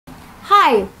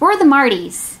Hi, we're the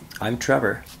Martys. I'm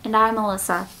Trevor. And I'm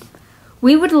Elissa.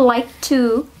 We would like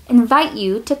to invite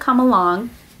you to come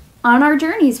along on our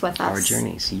journeys with us. Our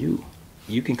journeys. You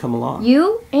can come along.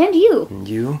 You and you. And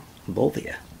you, both of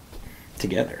you,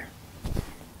 together.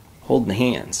 Holding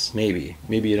hands, maybe.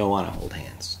 Maybe you don't want to hold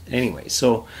hands. Anyway,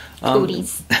 so...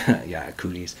 Cooties. Yeah,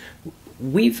 cooties.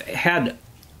 We've had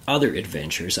other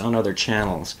adventures on other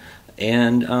channels,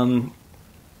 and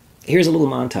here's a little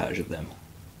montage of them.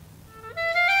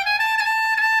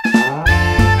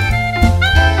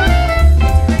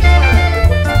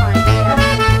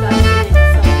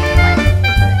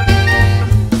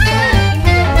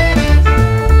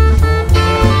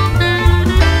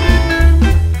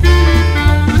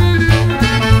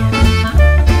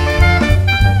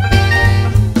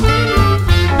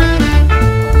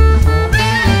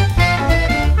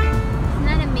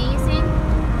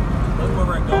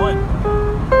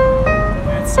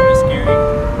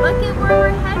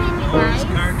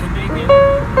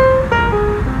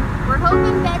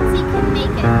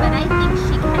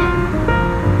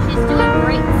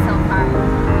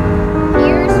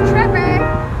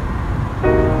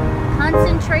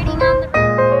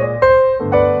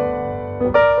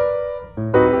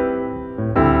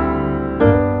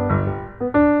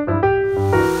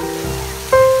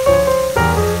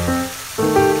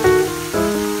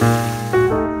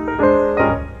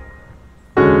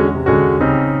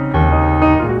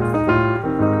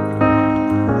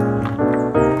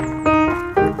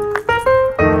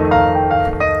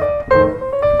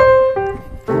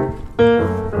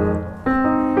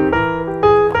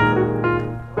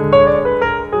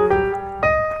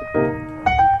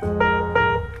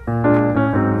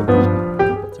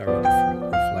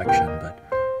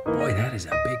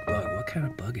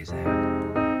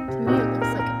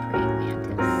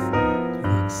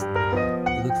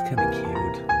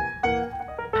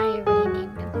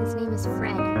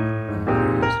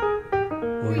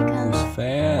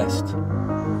 Fast.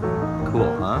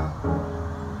 Cool, huh?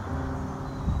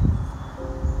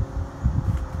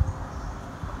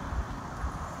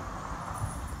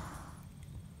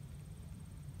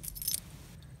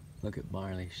 Look at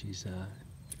Marley. She's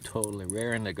totally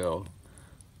raring to go.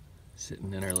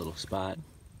 Sitting in her little spot.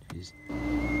 She's...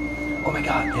 Oh my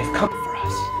God, they've come for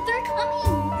us. They're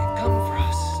coming. They've come for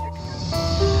us.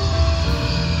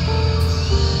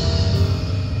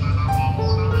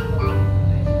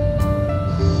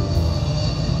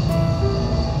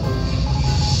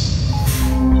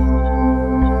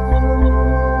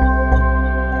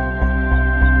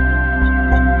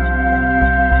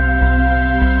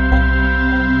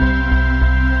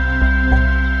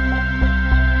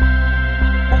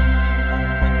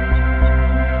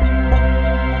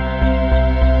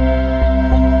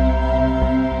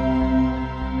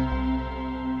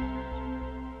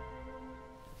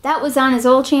 That was on his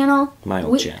old channel. My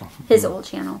old channel. His old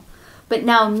channel. But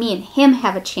now me and him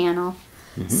have a channel.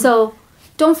 So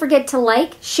don't forget to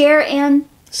like, share, and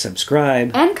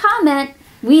subscribe. And comment.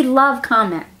 We love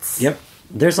comments. Yep.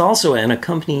 There's also an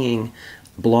accompanying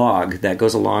blog that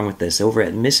goes along with this over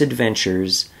at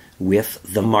Misadventures with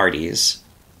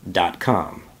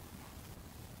themartys.com.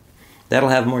 That'll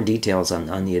have more details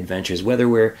on the adventures, whether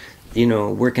we're,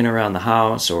 working around the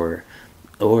house or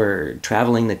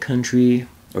traveling the country,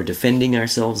 or defending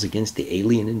ourselves against the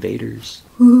alien invaders.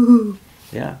 Ooh.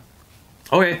 Yeah.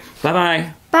 Okay,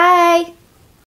 bye-bye. Bye.